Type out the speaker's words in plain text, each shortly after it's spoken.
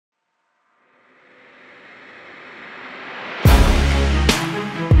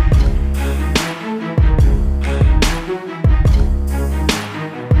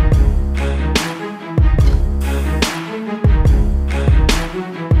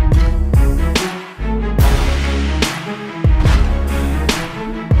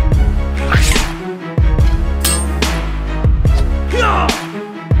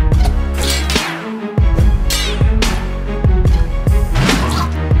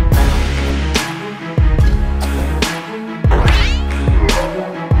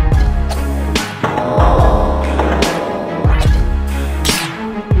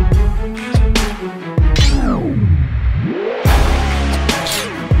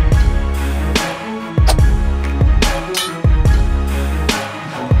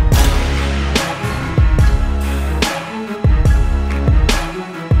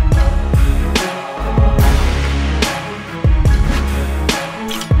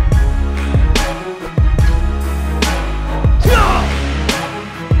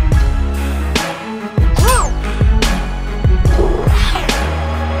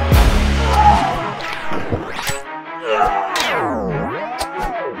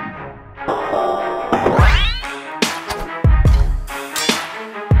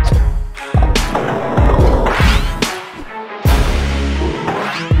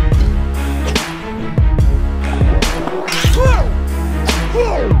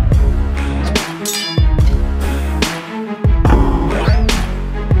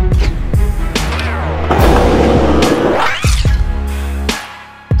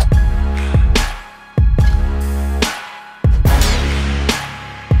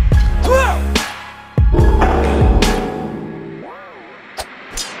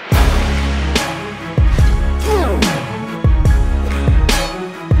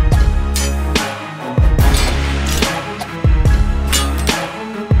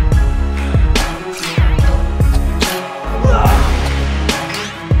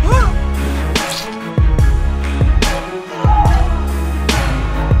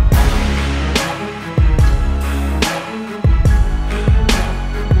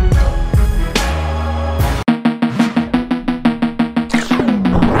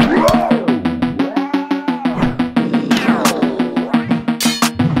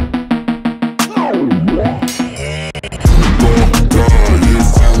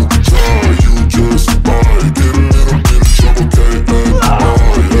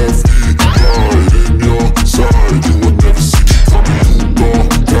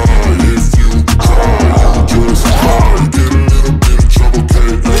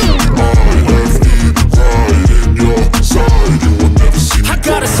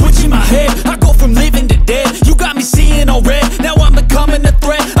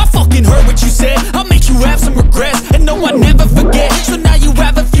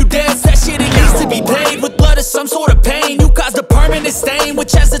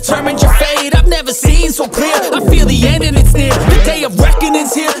which has determined your fate. I've never seen so clear, I feel the end and it's near. The day of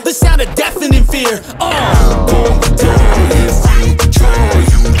reckoning's here, the sound of deafening fear. Don't die if you try,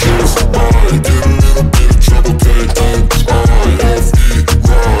 you just might get a little bit of trouble, can't think I have it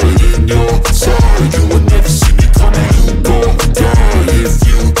right in your side. You would never see me coming. You don't die if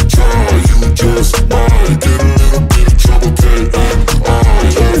you try, you just might get a little bit of trouble, can't think I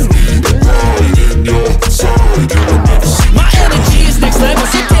have it right in your side. You would never see me. My energy is next level,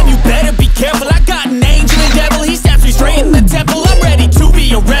 so damn you better be careful. I got an angel and devil, he stabs me straight in the temple. I'm ready to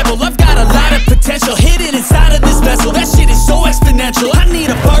be a rebel, I've got a lot of potential hidden inside of this vessel. That shit is so exponential. I need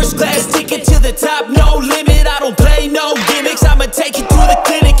a first class ticket to the top, no limit. I don't play no gimmicks, I'ma take you to the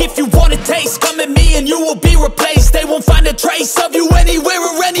clinic. If you want a taste, come at me and you will be replaced. They won't find a trace of you anywhere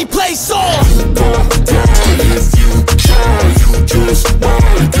or any place. You don't die if you try, you just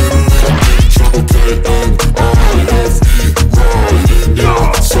might get a little bit of trouble, can't think I have it right in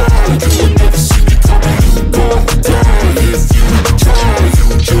your side. You would never see me coming. You don't die if you try, you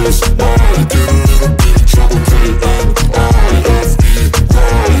just might get a little bit of trouble, can't think I have it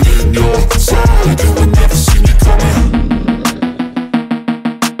right in your side. You would never see me coming.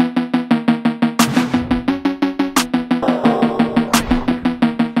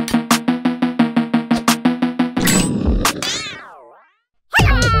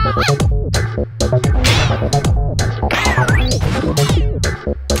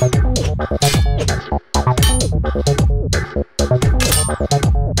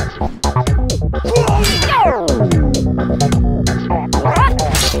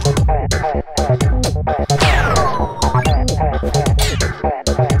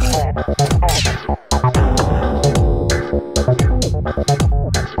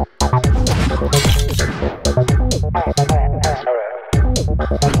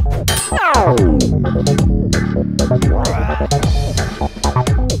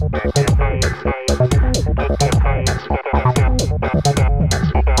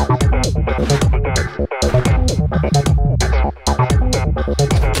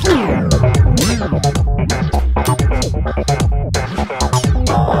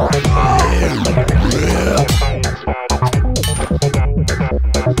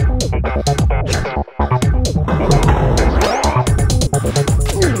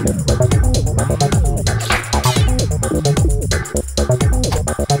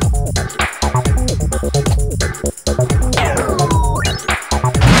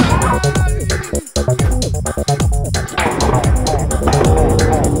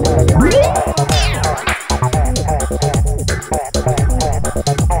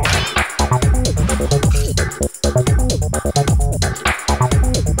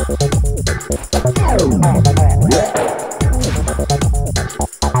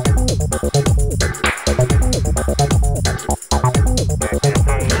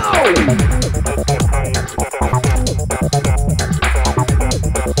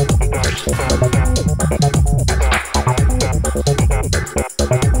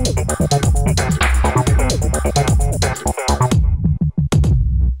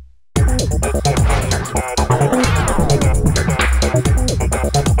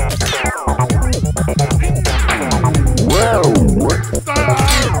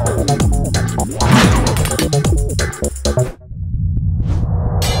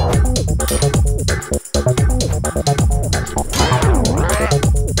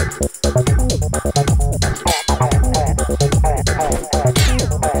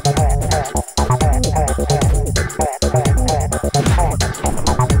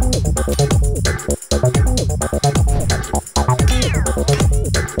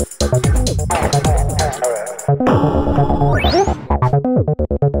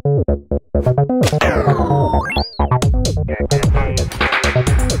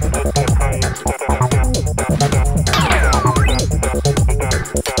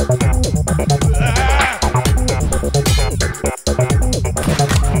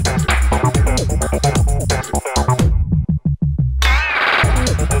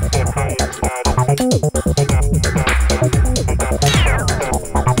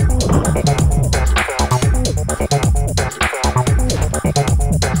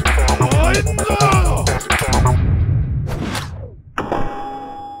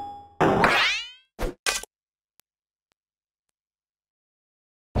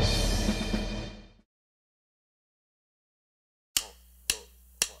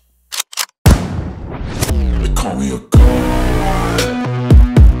 call me a god.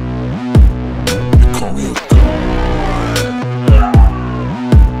 They call me a god.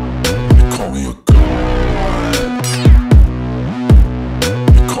 They call me a god.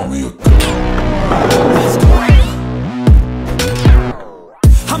 They call me a god.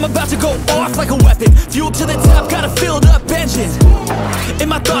 about to go off like a weapon. Fuel to the top, got a filled up engine. In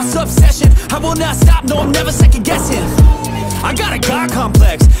my thoughts, obsession, I will not stop, no, I'm never second guessing. I got a God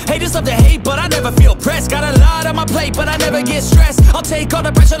complex. Haters love to hate, but I never feel pressed. Got a lot on my plate, but I never get stressed. I'll take all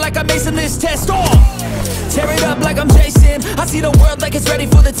the pressure like I'm acing this test. Tear it up like I'm Jason. I see the world like it's ready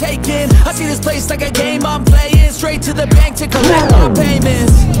for the taking. I see this place like a game I'm playing. Straight to the bank to collect my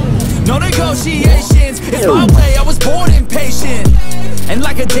payments. No negotiations, it's my way, I was born impatient. And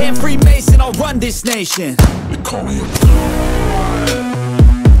like a damn Freemason, I'll run this nation. They call me a god.